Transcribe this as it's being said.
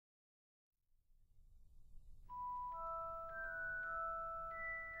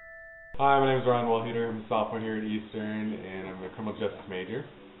Hi, my name is Ryan Wallheater. I'm a sophomore here at Eastern, and I'm a criminal justice major.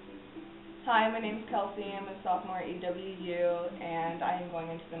 Hi, my name is Kelsey. I'm a sophomore at EWU, and I am going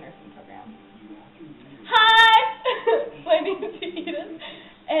into the nursing program. Hi! My name is Edith,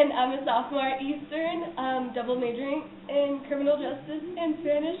 and I'm a sophomore at Eastern, double majoring in criminal justice and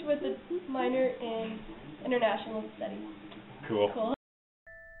Spanish with a minor in international studies. Cool.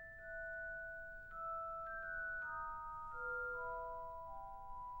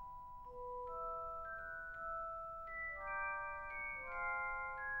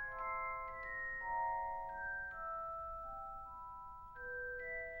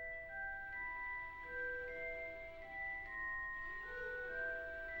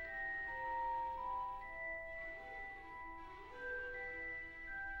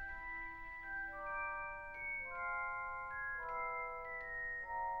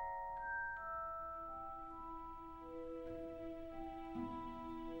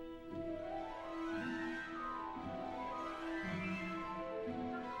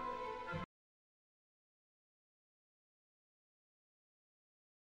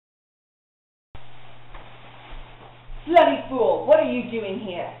 Bloody fool, what are you doing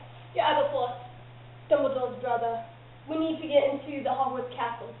here? Your Aberforth, Dumbledore's brother. We need to get into the Hogwarts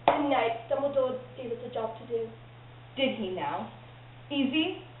castle. Tonight, Dumbledore gave us a job to do. Did he now?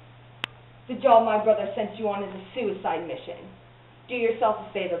 Easy? The job my brother sent you on is a suicide mission. Do yourself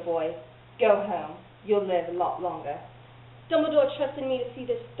a favor, boy. Go home. You'll live a lot longer. Dumbledore trusted me to see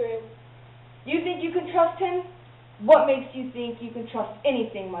this through. You think you can trust him? What makes you think you can trust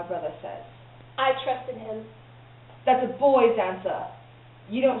anything my brother says? I trusted him. That's a boy's answer.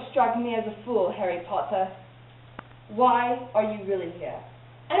 You don't strike me as a fool, Harry Potter. Why are you really here?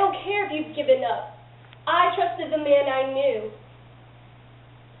 I don't care if you've given up. I trusted the man I knew.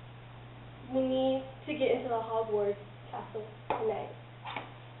 We need to get into the Hogwarts castle tonight.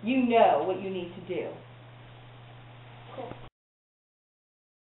 You know what you need to do. Cool.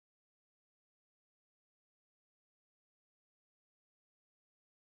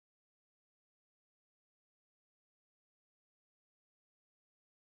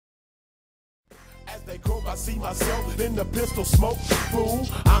 As they croak, I see myself in the pistol smoke. Fool,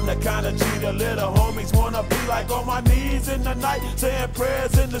 I'm the kind of G the little homies wanna be like, on my knees in the night, saying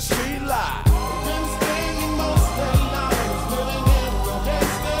prayers in the street light. Been staying most of the lives, living in the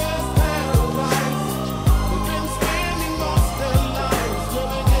gangster's paradise. We've been spending most of the lives,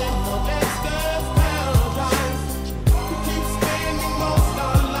 living in the gangster's paradise. We keep spending most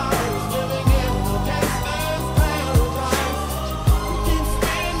of our lives, living in the gangster's paradise. We keep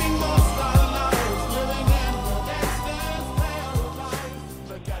spending most of our lives.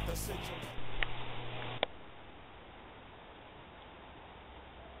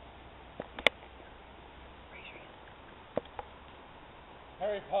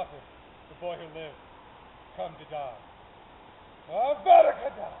 Harry Potter, the boy who lived, come to die. Avada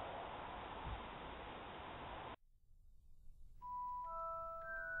Kedavra!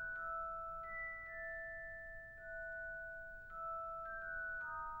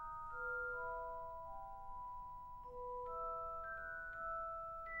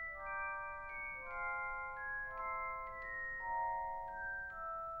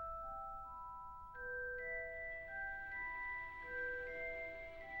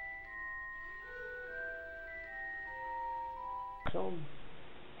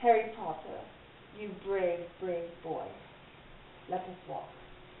 Harry Potter, you brave, brave boy. Let us walk.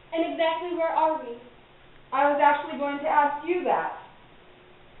 And exactly where are we? I was actually going to ask you that.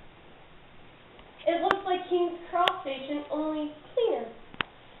 It looks like King's Cross Station, only cleaner.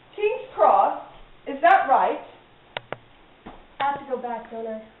 King's Cross? Is that right? I have to go back, don't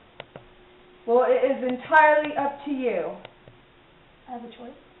I? Well, it is entirely up to you. I have a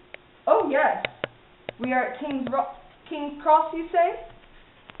choice. Oh, yes. We are at King's Cross, you say?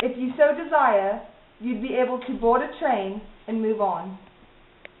 If you so desire, you'd be able to board a train and move on.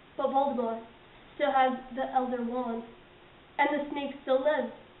 But Voldemort still has the Elder Wand, and the snake still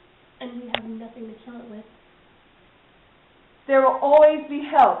lives, and we have nothing to kill it with. There will always be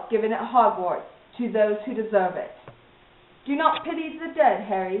help given at Hogwarts to those who deserve it. Do not pity the dead,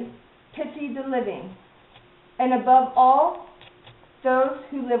 Harry. Pity the living. And above all, those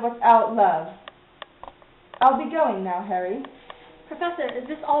who live without love. I'll be going now, Harry. Professor, is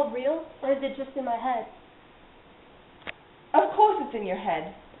this all real, or is it just in my head? Of course it's in your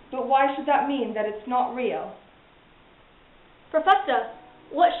head, but why should that mean that it's not real? Professor,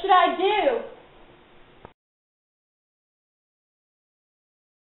 what should I do?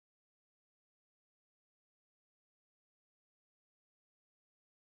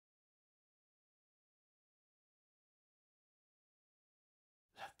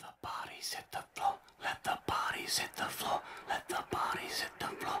 the bodies hit the floor. Let the bodies hit the floor. Let the bodies hit the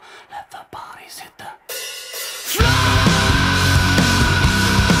floor. Let the bodies hit the